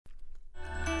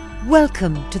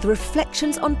Welcome to the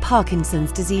Reflections on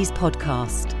Parkinson's Disease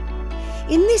podcast.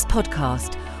 In this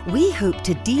podcast, we hope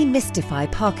to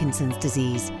demystify Parkinson's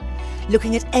disease,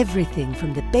 looking at everything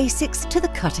from the basics to the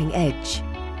cutting edge.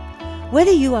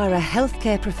 Whether you are a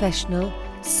healthcare professional,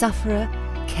 sufferer,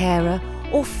 carer,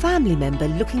 or family member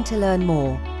looking to learn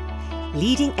more,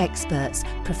 leading experts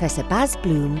Professor Bas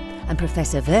Bloem and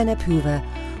Professor Werner Puver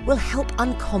will help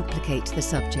uncomplicate the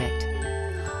subject.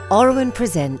 Auroen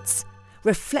presents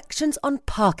Reflections on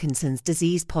Parkinson's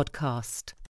Disease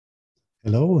podcast.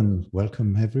 Hello and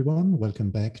welcome everyone. Welcome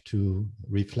back to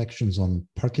Reflections on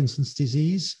Parkinson's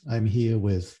Disease. I'm here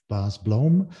with Bas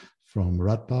Bloem from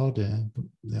Radboud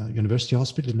University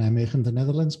Hospital in Nijmegen, the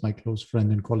Netherlands, my close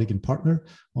friend and colleague and partner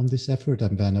on this effort.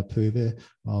 I'm Werner Puver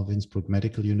of Innsbruck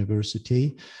Medical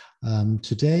University.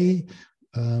 Today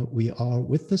we are,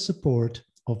 with the support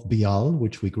of BIAL,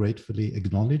 which we gratefully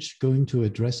acknowledge, going to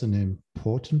address an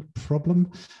important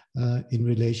problem in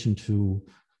relation to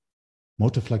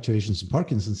motor fluctuations in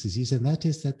Parkinson's disease, and that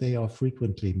is that they are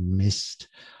frequently missed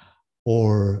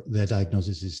or their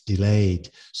diagnosis is delayed.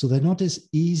 So they're not as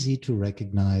easy to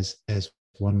recognize as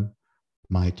one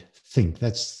might think.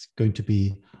 That's going to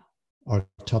be our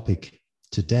topic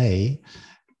today.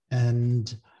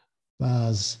 And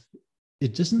Bas,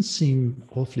 it doesn't seem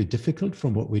awfully difficult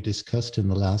from what we discussed in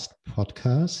the last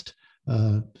podcast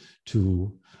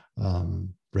to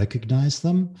recognize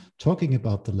them. Talking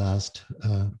about the last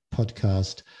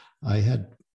podcast, I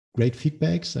had great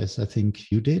feedbacks, as I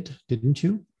think you did, didn't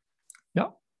you?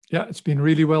 Yeah, it's been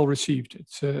really well received.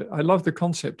 It's I love the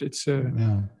concept. It's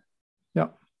yeah.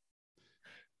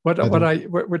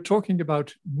 We're talking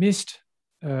about missed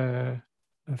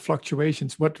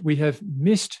fluctuations. What we have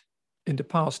missed in the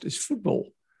past is football.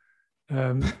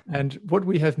 And what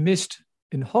we have missed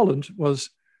in Holland was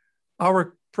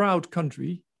our proud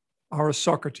country, our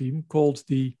soccer team called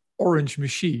the Orange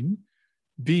Machine,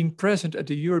 being present at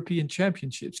the European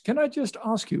Championships. Can I just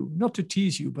ask you, not to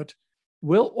tease you, but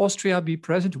will Austria be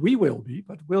present? We will be,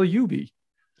 but will you be?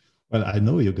 Well, I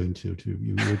know you're going to.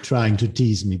 You're trying to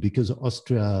tease me because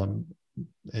Austria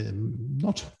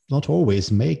not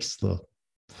always makes the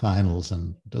finals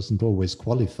and doesn't always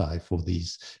qualify for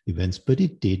these events, but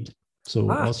it did. So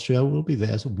Austria will be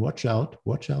there. So watch out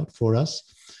for us.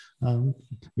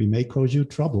 We may cause you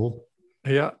trouble.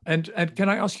 Yeah, and can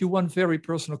I ask you one very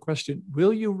personal question?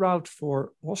 Will you root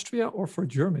for Austria or for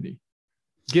Germany,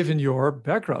 given your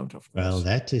background, of course? Well,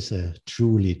 that is a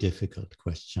truly difficult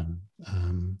question.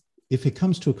 If it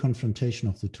comes to a confrontation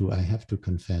of the two, I have to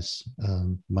confess,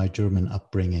 my German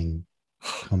upbringing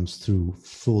comes through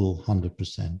full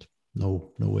 100%.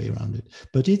 No way around it.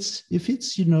 But if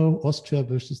it's Austria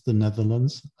versus the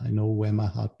Netherlands, I know where my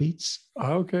heart beats.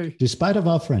 Okay. Despite of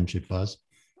our friendship, Bas.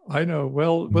 I know.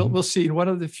 Well, we'll see. In one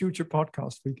of the future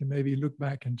podcasts, we can maybe look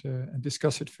back and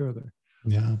discuss it further.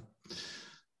 Yeah.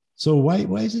 So why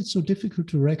is it so difficult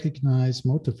to recognize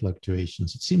motor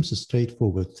fluctuations? It seems a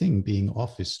straightforward thing. Being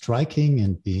off is striking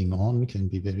and being on can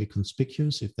be very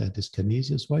conspicuous if they're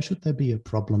dyskinesias. Why should there be a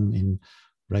problem in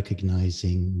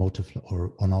recognizing motor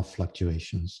or on-off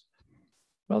fluctuations?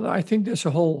 Well, I think there's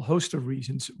a whole host of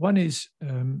reasons. One is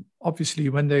obviously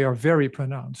when they are very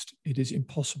pronounced, it is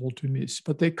impossible to miss,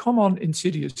 but they come on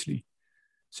insidiously.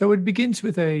 So it begins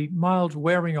with a mild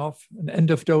wearing off, an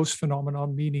end of dose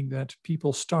phenomenon, meaning that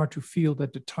people start to feel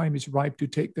that the time is ripe to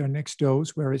take their next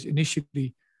dose, whereas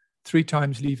initially 3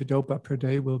 times levodopa per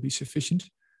day will be sufficient,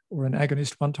 or an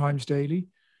agonist 1 times daily.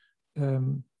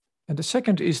 And the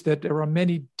second is that there are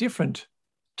many different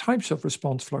types of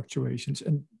response fluctuations,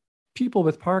 and people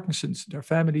with Parkinson's, their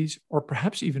families, or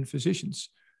perhaps even physicians,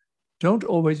 don't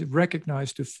always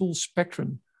recognize the full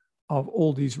spectrum of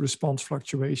all these response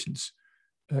fluctuations.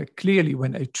 Clearly,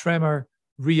 when a tremor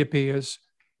reappears,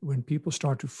 when people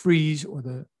start to freeze or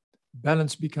the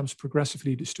balance becomes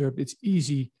progressively disturbed, it's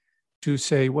easy to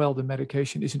say, well, the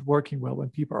medication isn't working well. When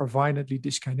people are violently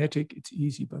dyskinetic, it's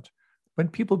easy. But when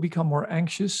people become more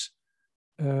anxious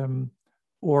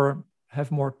or have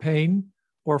more pain,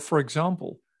 or, for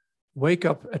example, wake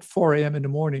up at 4 a.m. in the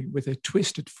morning with a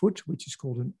twisted foot, which is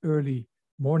called an early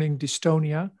morning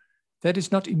dystonia, that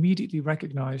is not immediately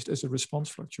recognized as a response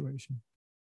fluctuation.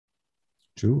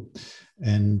 True.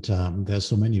 And there's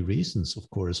so many reasons, of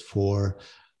course, for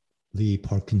the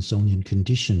Parkinsonian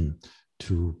condition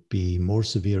to be more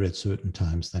severe at certain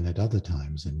times than at other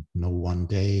times. And no one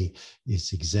day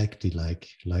is exactly like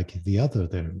the other.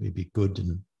 There may be good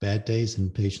and bad days,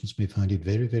 and patients may find it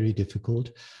very, very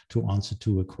difficult to answer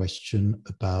to a question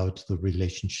about the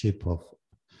relationship of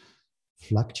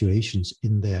fluctuations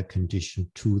in their condition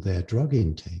to their drug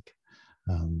intake.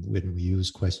 When we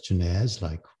use questionnaires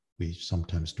like we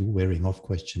sometimes do, wearing off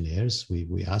questionnaires.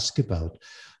 We ask about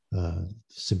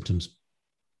symptoms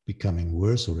becoming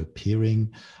worse or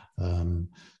appearing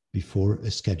before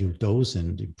a scheduled dose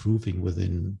and improving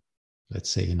within, let's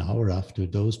say, an hour after a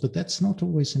dose. But that's not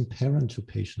always apparent to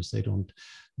patients. They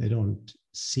don't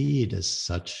see it as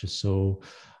such. So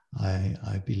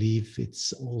I believe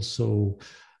it's also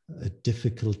a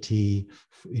difficulty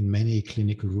in many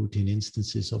clinical routine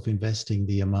instances of investing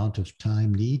the amount of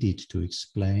time needed to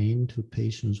explain to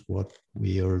patients what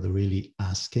we are really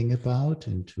asking about,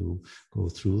 and to go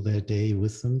through their day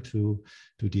with them to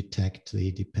detect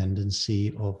the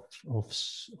dependency of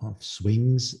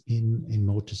swings in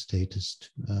motor status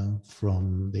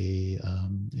from the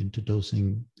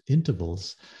interdosing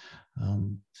intervals.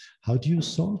 How do you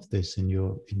solve this in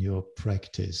your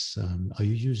practice? Are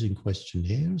you using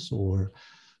questionnaires, or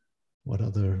what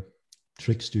other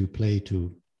tricks do you play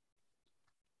to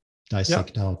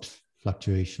dissect out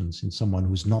fluctuations in someone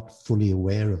who's not fully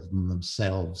aware of them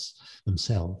themselves?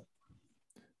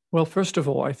 Well, first of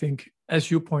all, I think,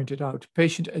 as you pointed out,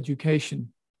 patient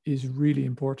education is really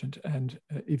important. And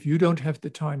if you don't have the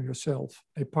time yourself,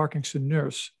 a Parkinson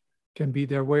nurse can be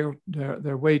their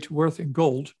weight worth in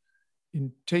gold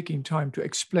in taking time to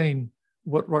explain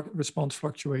what response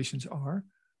fluctuations are.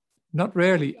 Not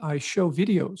rarely, I show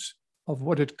videos of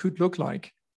what it could look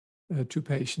like to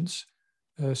patients,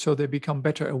 so they become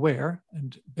better aware,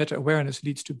 and better awareness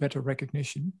leads to better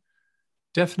recognition.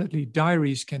 Definitely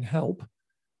diaries can help,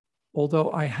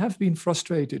 although I have been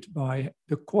frustrated by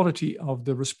the quality of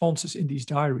the responses in these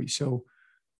diaries. So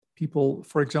people,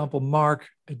 for example, mark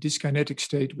a dyskinetic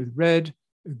state with red,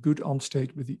 a good on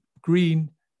state with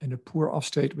green, and a poor off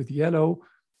state with yellow.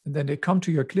 And then they come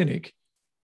to your clinic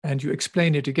and you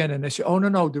explain it again, and they say, oh,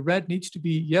 no, the red needs to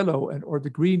be yellow, or the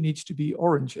green needs to be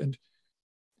orange.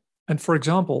 And for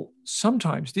example,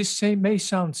 sometimes this may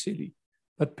sound silly,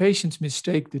 but patients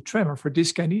mistake the tremor for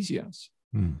dyskinesias.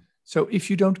 So if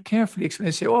you don't carefully explain,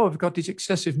 they say, oh, I've got these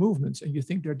excessive movements, and you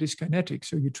think they're dyskinetic,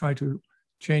 so you try to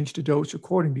change the dose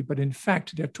accordingly. But in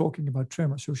fact, they're talking about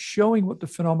tremor. So showing what the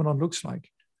phenomenon looks like,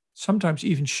 sometimes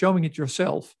even showing it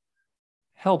yourself,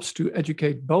 helps to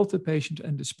educate both the patient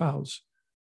and the spouse.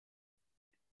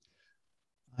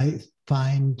 I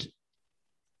find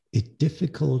it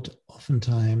difficult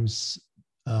oftentimes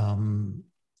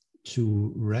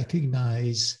to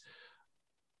recognize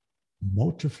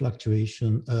motor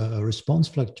fluctuation, response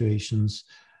fluctuations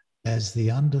as the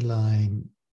underlying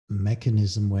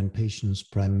mechanism when patients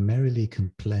primarily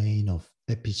complain of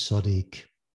episodic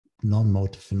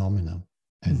non-motor phenomena.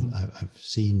 And I've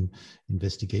seen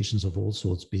investigations of all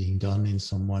sorts being done in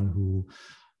someone who,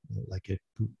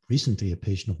 recently a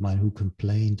patient of mine who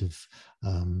complained of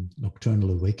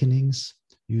nocturnal awakenings,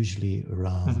 usually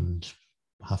around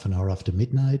half an hour after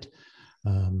midnight.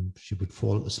 She would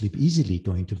fall asleep easily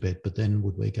going to bed, but then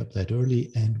would wake up that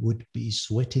early and would be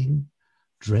sweating,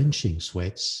 drenching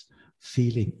sweats,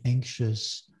 feeling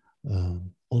anxious,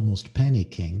 almost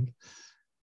panicking.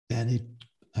 And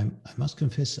I must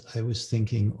confess, I was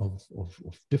thinking of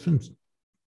different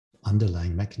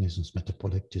underlying mechanisms,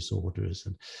 metabolic disorders.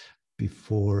 And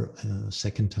before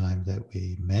second time that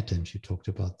we met and she talked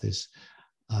about this,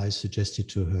 I suggested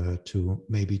to her to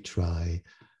maybe try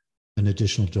an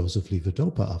additional dose of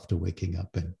levodopa after waking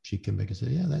up. And she came back and said,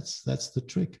 yeah, that's the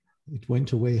trick. It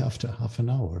went away after half an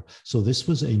hour. So this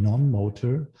was a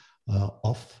non-motor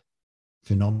off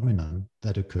phenomenon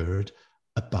that occurred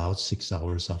about 6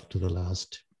 hours after the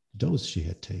last dose she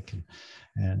had taken.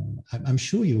 And I'm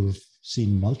sure you've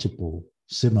seen multiple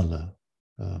similar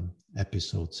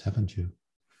episodes, haven't you?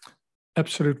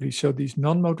 Absolutely. So these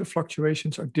non-motor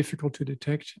fluctuations are difficult to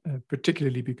detect,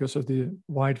 particularly because of the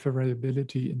wide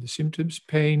variability in the symptoms,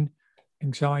 pain,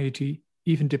 anxiety,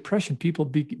 even depression, people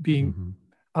being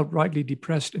outrightly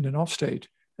depressed in an off state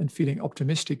and feeling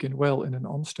optimistic and well in an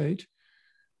on state.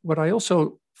 What I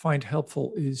also find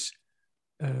helpful is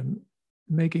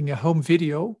making a home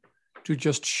video to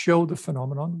just show the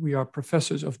phenomenon. We are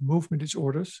professors of movement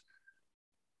disorders.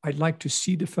 I'd like to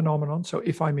see the phenomenon. So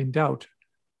if I'm in doubt,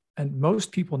 and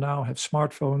most people now have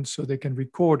smartphones so they can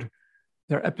record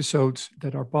their episodes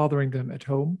that are bothering them at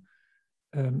home.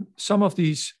 Some of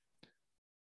these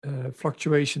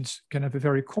fluctuations can have a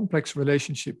very complex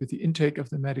relationship with the intake of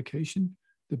the medication,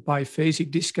 the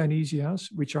biphasic dyskinesias,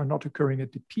 which are not occurring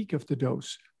at the peak of the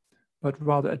dose, but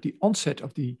rather at the onset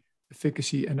of the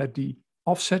efficacy and at the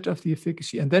offset of the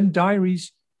efficacy. And then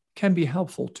diaries can be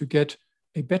helpful to get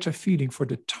a better feeling for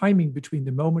the timing between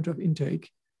the moment of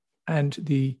intake and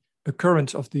the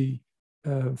occurrence of the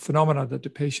phenomena that the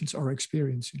patients are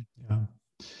experiencing. Yeah.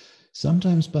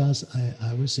 Sometimes, Bas,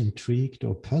 I was intrigued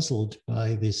or puzzled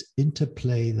by this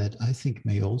interplay that I think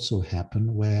may also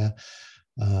happen where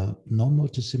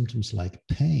non-motor symptoms like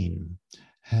pain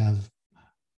have,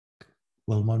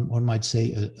 well, one might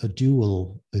say a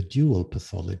dual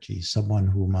pathology. Someone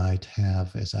who might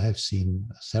have, as I have seen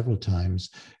several times,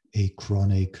 a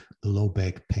chronic low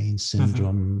back pain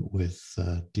syndrome with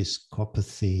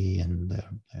discopathy, and there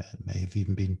may have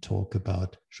even been talk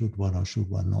about should one or should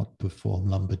one not perform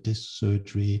lumbar disc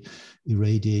surgery,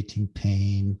 irradiating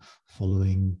pain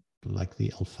following like the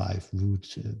L5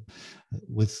 route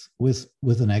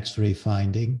with an X-ray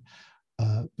finding,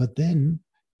 but then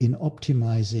in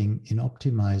optimizing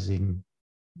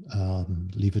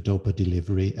levodopa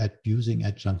delivery, at using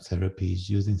adjunct therapies,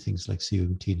 using things like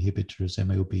COMT inhibitors,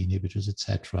 MAOB inhibitors,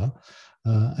 etc.,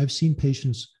 I've seen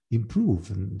patients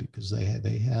improve, and because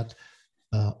they had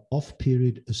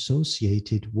off-period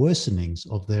associated worsenings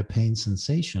of their pain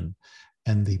sensation.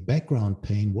 And the background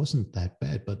pain wasn't that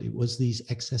bad, but it was these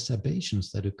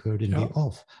exacerbations that occurred in the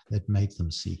off that made them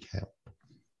seek help.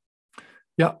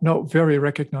 Yeah, no, very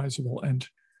recognizable. And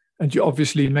you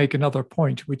obviously make another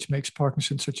point, which makes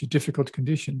Parkinson's such a difficult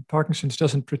condition. Parkinson's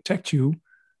doesn't protect you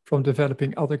from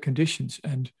developing other conditions.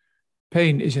 And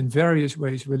pain is in various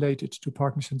ways related to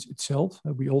Parkinson's itself.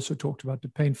 We also talked about the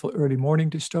painful early morning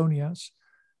dystonias,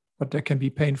 but there can be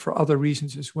pain for other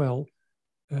reasons as well,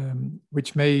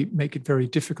 which may make it very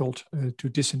difficult to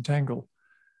disentangle.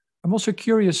 I'm also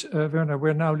curious, Werner,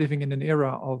 we're now living in an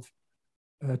era of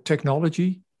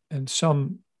technology, and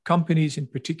some companies in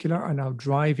particular are now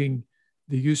driving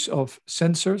the use of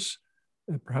sensors,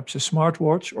 perhaps a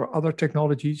smartwatch or other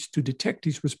technologies to detect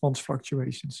these response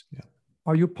fluctuations. Yeah.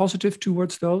 Are you positive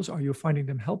towards those? Are you finding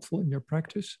them helpful in your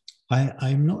practice?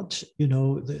 I'm not,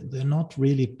 they're not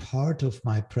really part of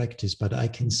my practice, but I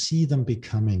can see them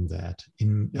becoming that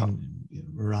in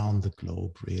around the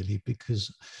globe, really,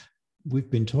 because we've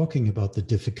been talking about the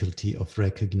difficulty of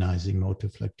recognizing motor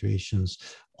fluctuations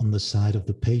on the side of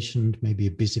the patient, maybe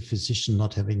a busy physician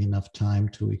not having enough time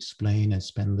to explain and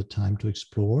spend the time to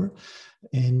explore.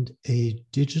 And a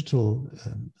digital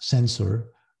sensor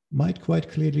might quite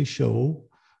clearly show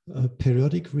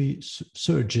periodic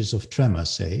surges of tremor,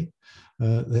 say,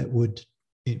 that would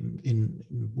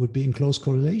be in close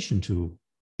correlation to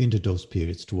interdose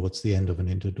periods towards the end of an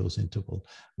interdose interval,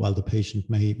 while the patient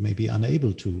may be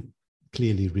unable to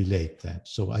clearly relate that.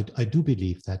 So I do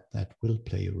believe that will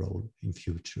play a role in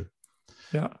future.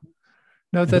 Yeah.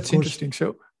 No, that's interesting.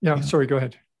 So sorry, go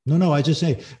ahead. No, I just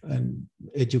say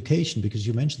education, because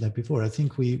you mentioned that before. I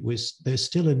think there's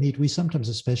still a need. We sometimes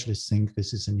as specialists think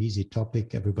this is an easy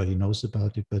topic, everybody knows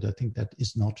about it, but I think that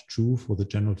is not true for the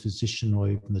general physician or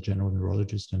even the general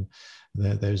neurologist, and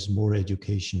there's more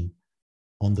education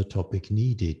on the topic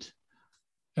needed.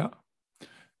 Yeah.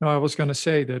 No, I was going to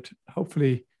say that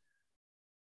hopefully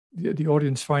the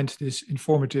audience finds this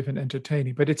informative and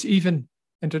entertaining, but it's even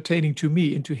entertaining to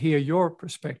me and to hear your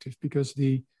perspective, because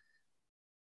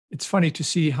it's funny to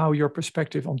see how your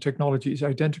perspective on technology is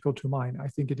identical to mine. I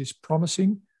think it is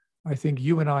promising. I think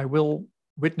you and I will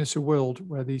witness a world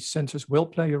where these sensors will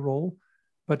play a role,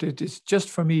 but it is just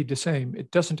for me the same.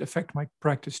 It doesn't affect my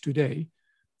practice today,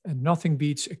 and nothing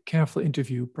beats a careful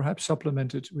interview, perhaps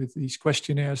supplemented with these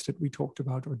questionnaires that we talked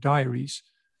about, or diaries,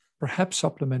 perhaps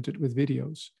supplemented with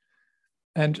videos.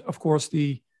 And of course,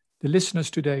 the listeners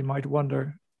today might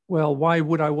wonder, well, why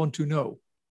would I want to know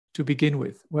to begin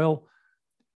with? Well,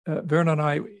 Werner and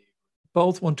I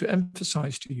both want to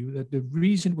emphasize to you that the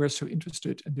reason we're so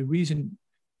interested and the reason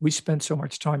we spend so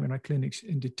much time in our clinics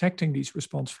in detecting these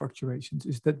response fluctuations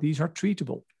is that these are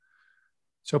treatable.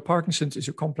 So Parkinson's is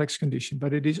a complex condition,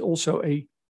 but it is also a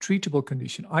treatable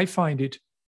condition. I find it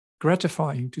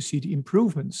gratifying to see the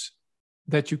improvements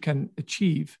that you can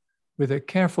achieve with a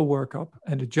careful workup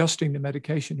and adjusting the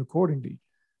medication accordingly.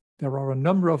 There are a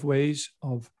number of ways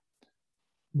of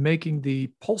making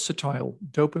the pulsatile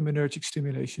dopaminergic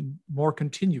stimulation more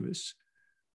continuous,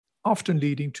 often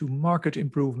leading to marked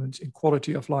improvements in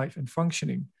quality of life and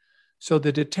functioning. So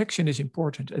the detection is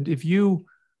important. And if you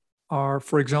are,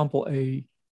 for example, a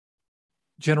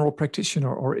general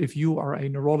practitioner, or if you are a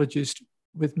neurologist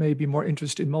with maybe more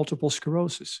interest in multiple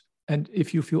sclerosis, and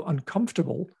if you feel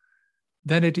uncomfortable,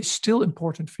 then it is still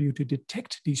important for you to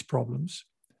detect these problems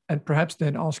and perhaps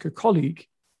then ask a colleague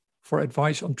for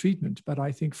advice on treatment. But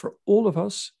I think for all of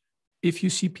us, if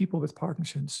you see people with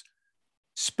Parkinson's,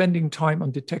 spending time on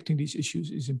detecting these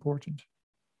issues is important.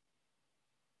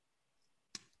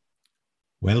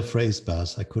 Well phrased,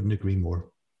 Bas. I couldn't agree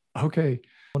more. Okay.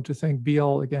 I want to thank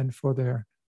BL again for their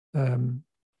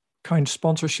kind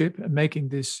sponsorship and making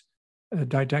this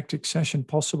didactic session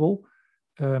possible.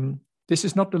 This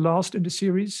is not the last in the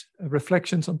series,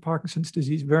 Reflections on Parkinson's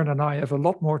Disease. Werner and I have a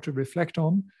lot more to reflect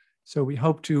on. So we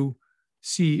hope to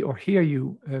see or hear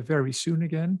you very soon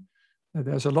again.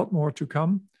 There's a lot more to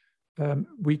come.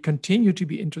 We continue to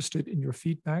be interested in your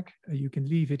feedback. You can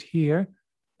leave it here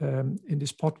in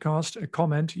this podcast, a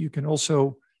comment. You can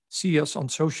also see us on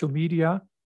social media.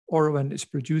 Orowen is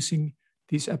producing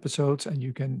these episodes, and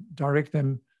you can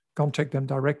contact them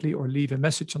directly or leave a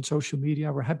message on social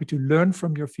media. We're happy to learn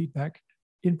from your feedback,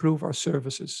 improve our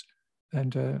services,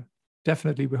 and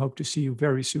definitely we hope to see you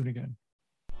very soon again.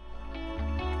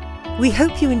 We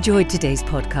hope you enjoyed today's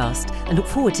podcast and look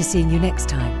forward to seeing you next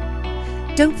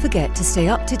time. Don't forget to stay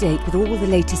up to date with all the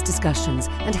latest discussions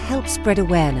and help spread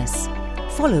awareness.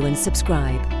 Follow and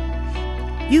subscribe.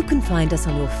 You can find us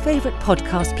on your favourite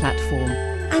podcast platform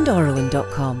and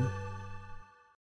Orowen.com.